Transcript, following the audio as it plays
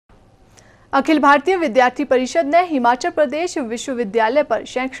अखिल भारतीय विद्यार्थी परिषद ने हिमाचल प्रदेश विश्वविद्यालय पर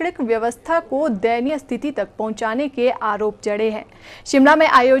शैक्षणिक व्यवस्था को दयनीय स्थिति तक पहुंचाने के आरोप जड़े हैं। शिमला में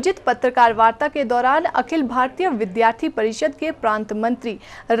आयोजित पत्रकार वार्ता के दौरान अखिल भारतीय विद्यार्थी परिषद के प्रांत मंत्री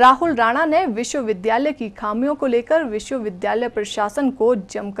राहुल राणा ने विश्वविद्यालय की खामियों को लेकर विश्वविद्यालय प्रशासन को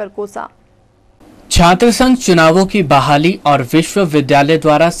जमकर कोसा। छात्र संघ चुनावों की बहाली और विश्वविद्यालय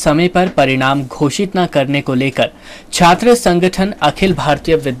द्वारा समय पर परिणाम घोषित न करने को लेकर छात्र संगठन अखिल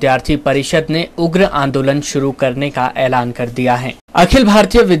भारतीय विद्यार्थी परिषद ने उग्र आंदोलन शुरू करने का ऐलान कर दिया है। अखिल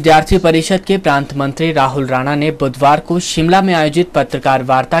भारतीय विद्यार्थी परिषद के प्रांत मंत्री राहुल राणा ने बुधवार को शिमला में आयोजित पत्रकार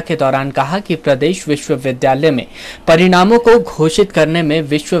वार्ता के दौरान कहा कि प्रदेश विश्वविद्यालय में परिणामों को घोषित करने में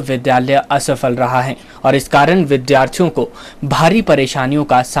विश्वविद्यालय असफल रहा है और इस कारण विद्यार्थियों को भारी परेशानियों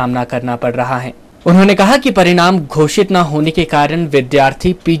का सामना करना पड़ रहा है। उन्होंने कहा कि परिणाम घोषित न होने के कारण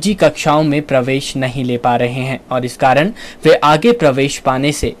विद्यार्थी पीजी कक्षाओं में प्रवेश नहीं ले पा रहे हैं और इस कारण वे आगे प्रवेश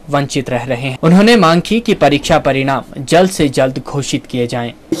पाने से वंचित रह रहे हैं। उन्होंने मांग की कि परीक्षा परिणाम जल्द से जल्द घोषित किए जाएं।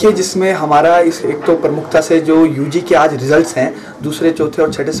 देखिए, जिसमें हमारा इस एक तो प्रमुखता से जो यूजी के आज रिजल्ट्स हैं दूसरे, चौथे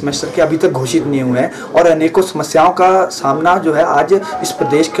और छठे सेमेस्टर के अभी तक घोषित नहीं हुए हैं और अनेकों समस्याओं का सामना जो है आज इस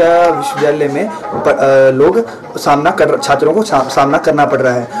प्रदेश का विश्वविद्यालय में छात्रों को सामना करना पड़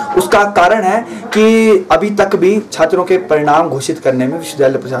रहा है। उसका कारण है कि अभी तक भी छात्रों के परिणाम घोषित करने में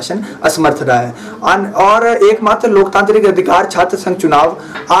विश्वविद्यालय प्रशासन असमर्थ रहा है और एकमात्र लोकतांत्रिक अधिकार छात्र संघ चुनाव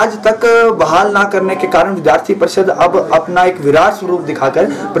आज तक बहाल ना करने के कारण विद्यार्थी परिषद अब अपना एक विराट स्वरूप दिखाकर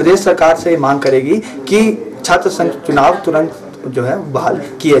प्रदेश सरकार से मांग करेगी कि छात्र संघ चुनाव तुरंत जो है बहाल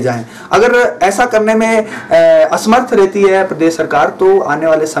किए जाएं। अगर ऐसा करने में असमर्थ रहती है प्रदेश सरकार तो आने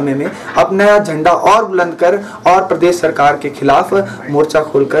वाले समय में अपना झंडा और बुलंद कर और प्रदेश सरकार के खिलाफ मोर्चा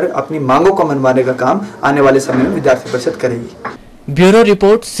खोलकर अपनी मांगों को मनवाने का काम आने वाले समय में विद्यार्थी परिषद करेगी। Bureau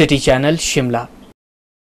report, city channel, Shimla.